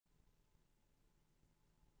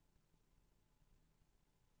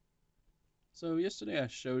So yesterday I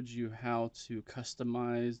showed you how to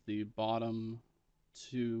customize the bottom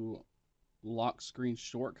two lock screen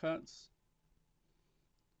shortcuts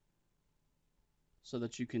so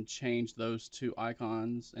that you can change those two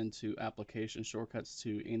icons into application shortcuts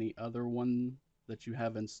to any other one that you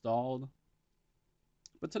have installed.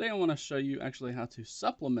 But today I want to show you actually how to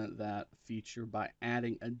supplement that feature by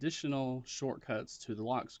adding additional shortcuts to the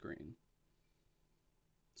lock screen.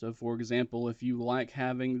 So for example, if you like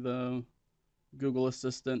having the Google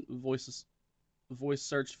Assistant voice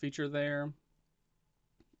search feature there,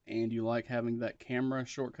 and you like having that camera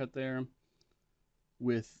shortcut there,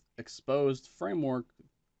 with Xposed Framework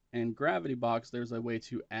and Gravity Box, there's a way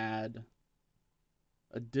to add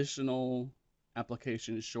additional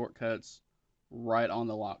application shortcuts right on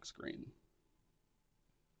the lock screen.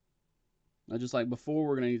 Now, just like before,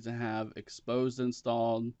 we're going to need to have Xposed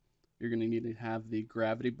installed. You're going to need to have the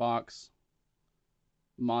Gravity Box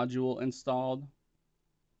module installed.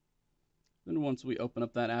 Then once we open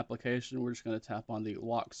up that application, we're just going to tap on the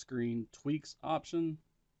lock screen tweaks option.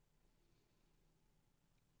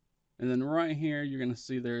 And then right here, you're going to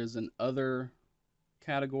see there is an other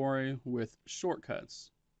category with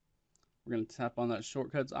shortcuts. We're going to tap on that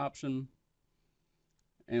shortcuts option,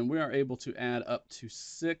 and we are able to add up to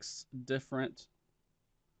 6 different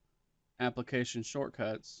application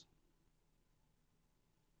shortcuts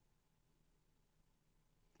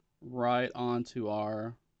right onto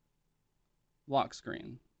our lock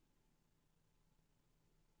screen.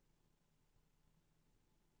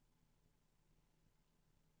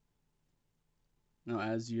 Now,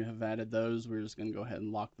 as you have added those, we're just going to go ahead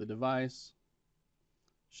and lock the device,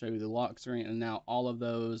 show you the lock screen, and now all of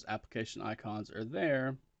those application icons are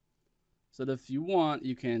there, so that if you want,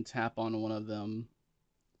 you can tap on one of them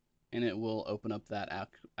and it will open up that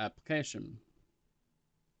application.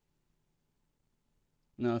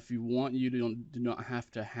 Now, if you want, you do not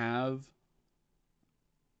have to have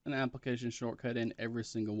an application shortcut in every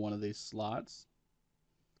single one of these slots.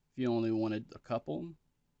 If you only wanted a couple,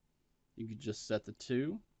 you could just set the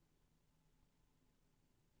 2.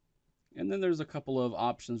 And then there's a couple of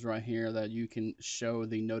options right here that you can show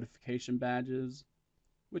the notification badges,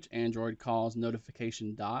 which Android calls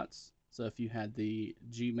notification dots. So if you had the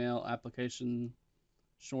Gmail application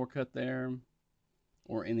shortcut there,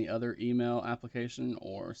 or any other email application,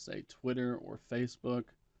 or say Twitter or Facebook,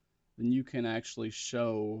 then you can actually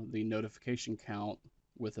show the notification count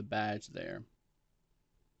with a badge there.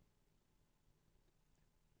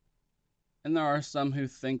 And there are some who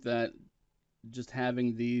think that just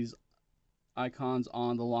having these icons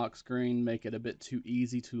on the lock screen make it a bit too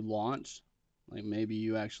easy to launch. Like maybe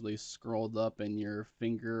you actually scrolled up and your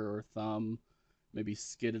finger or thumb maybe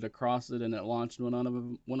skidded across it and it launched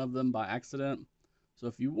one of them by accident. So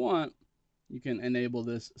if you want, you can enable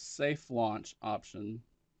this safe launch option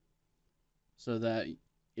so that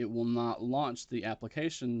it will not launch the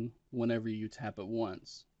application whenever you tap it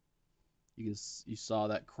once. You saw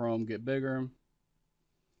that Chrome get bigger,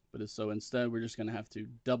 but so instead we're just going to have to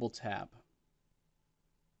double tap.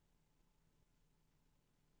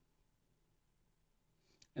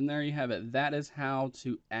 And there you have it. That is how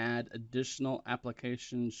to add additional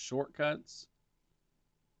application shortcuts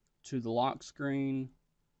to the lock screen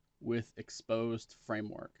with Xposed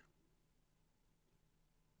Framework.